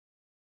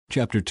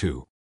Chapter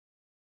 2.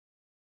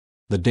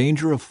 The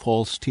danger of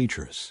false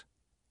teachers.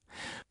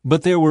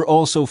 But there were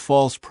also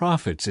false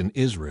prophets in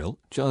Israel,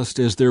 just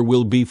as there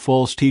will be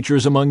false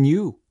teachers among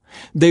you.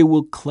 They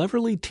will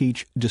cleverly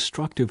teach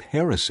destructive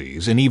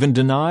heresies and even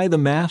deny the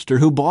master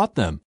who bought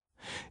them.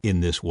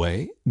 In this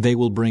way, they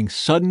will bring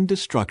sudden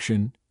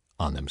destruction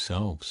on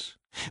themselves.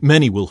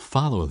 Many will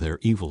follow their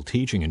evil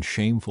teaching and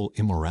shameful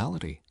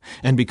immorality.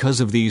 And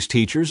because of these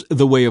teachers,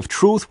 the way of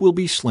truth will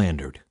be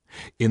slandered.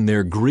 In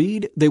their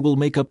greed, they will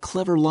make up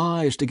clever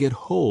lies to get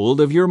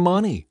hold of your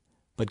money.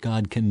 But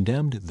God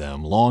condemned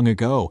them long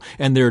ago,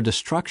 and their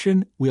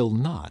destruction will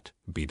not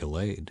be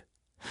delayed.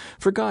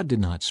 For God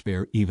did not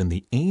spare even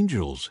the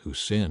angels who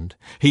sinned.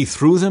 He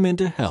threw them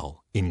into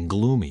hell in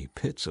gloomy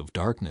pits of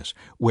darkness,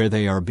 where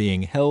they are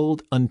being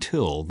held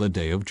until the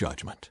day of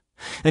judgment.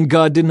 And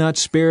God did not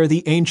spare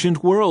the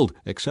ancient world,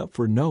 except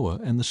for Noah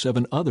and the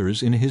 7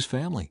 others in his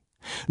family.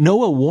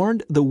 Noah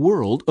warned the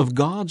world of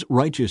God's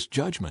righteous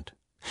judgment.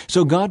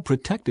 So God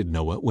protected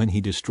Noah when he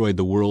destroyed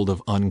the world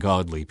of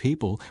ungodly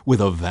people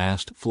with a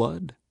vast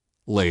flood.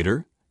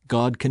 Later,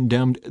 God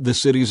condemned the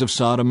cities of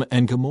Sodom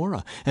and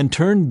Gomorrah and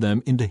turned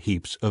them into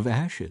heaps of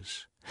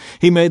ashes.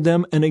 He made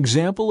them an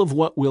example of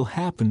what will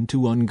happen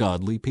to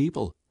ungodly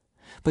people.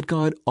 But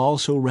God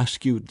also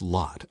rescued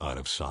Lot out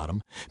of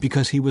Sodom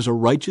because he was a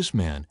righteous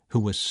man who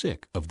was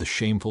sick of the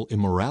shameful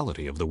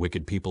immorality of the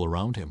wicked people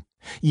around him.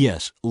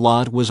 Yes,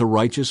 Lot was a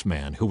righteous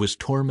man who was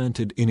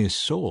tormented in his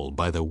soul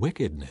by the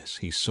wickedness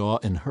he saw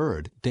and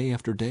heard day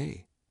after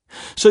day.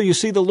 So you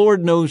see, the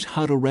Lord knows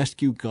how to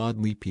rescue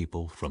godly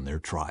people from their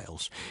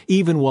trials,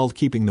 even while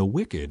keeping the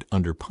wicked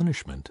under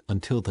punishment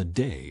until the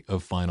day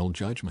of final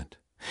judgment.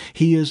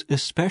 He is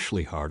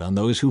especially hard on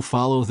those who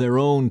follow their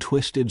own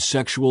twisted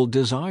sexual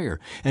desire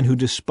and who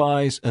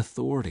despise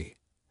authority.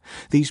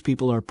 These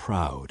people are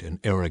proud and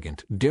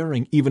arrogant,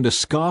 daring even to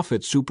scoff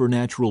at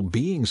supernatural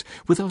beings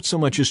without so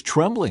much as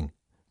trembling.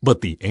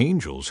 But the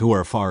angels, who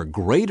are far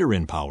greater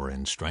in power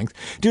and strength,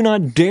 do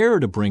not dare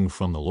to bring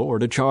from the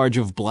Lord a charge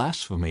of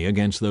blasphemy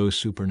against those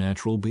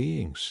supernatural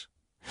beings.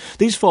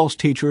 These false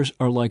teachers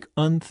are like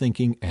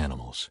unthinking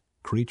animals,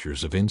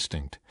 creatures of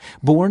instinct,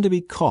 born to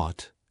be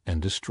caught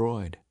and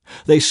destroyed.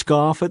 They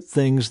scoff at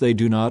things they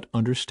do not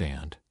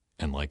understand,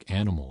 and like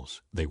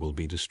animals, they will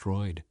be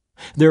destroyed.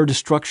 Their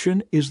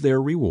destruction is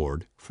their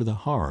reward for the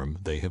harm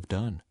they have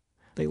done.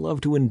 They love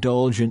to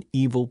indulge in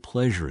evil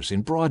pleasures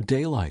in broad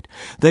daylight.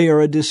 They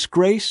are a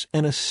disgrace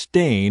and a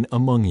stain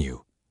among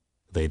you.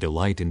 They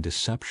delight in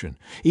deception,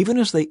 even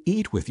as they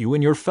eat with you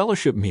in your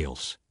fellowship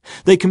meals.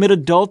 They commit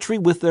adultery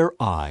with their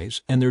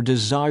eyes, and their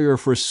desire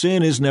for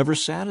sin is never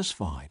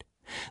satisfied.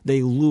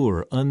 They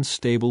lure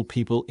unstable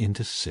people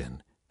into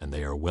sin, and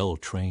they are well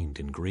trained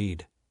in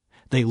greed.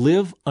 They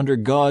live under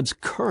God's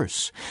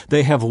curse.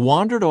 They have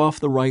wandered off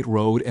the right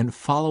road and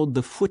followed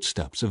the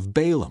footsteps of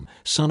Balaam,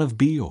 son of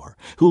Beor,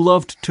 who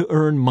loved to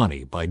earn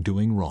money by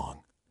doing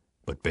wrong.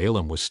 But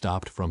Balaam was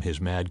stopped from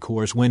his mad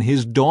course when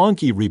his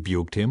donkey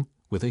rebuked him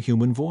with a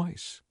human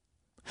voice.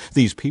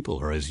 These people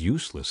are as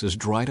useless as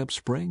dried-up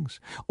springs,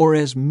 or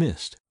as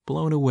mist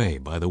blown away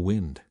by the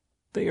wind.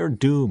 They are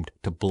doomed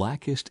to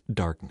blackest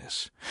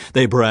darkness.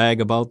 They brag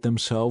about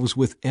themselves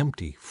with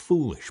empty,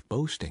 foolish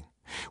boasting.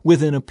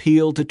 With an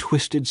appeal to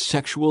twisted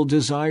sexual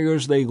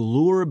desires, they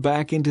lure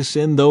back into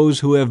sin those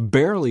who have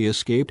barely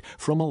escaped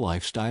from a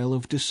lifestyle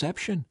of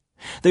deception.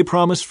 They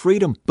promise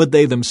freedom, but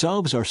they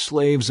themselves are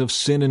slaves of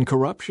sin and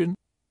corruption.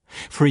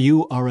 For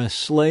you are a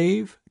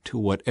slave to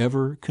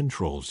whatever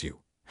controls you.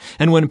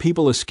 And when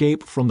people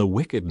escape from the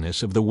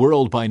wickedness of the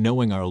world by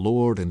knowing our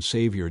Lord and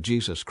Savior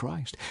Jesus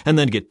Christ, and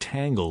then get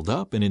tangled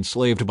up and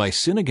enslaved by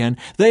sin again,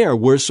 they are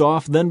worse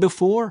off than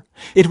before.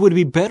 It would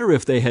be better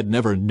if they had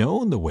never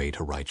known the way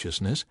to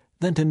righteousness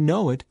than to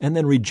know it and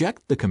then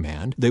reject the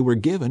command they were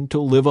given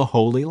to live a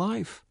holy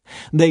life.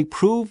 They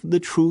prove the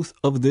truth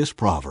of this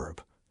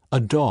proverb: a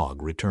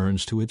dog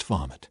returns to its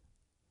vomit.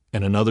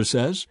 And another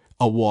says,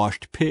 a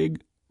washed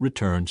pig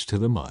returns to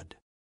the mud.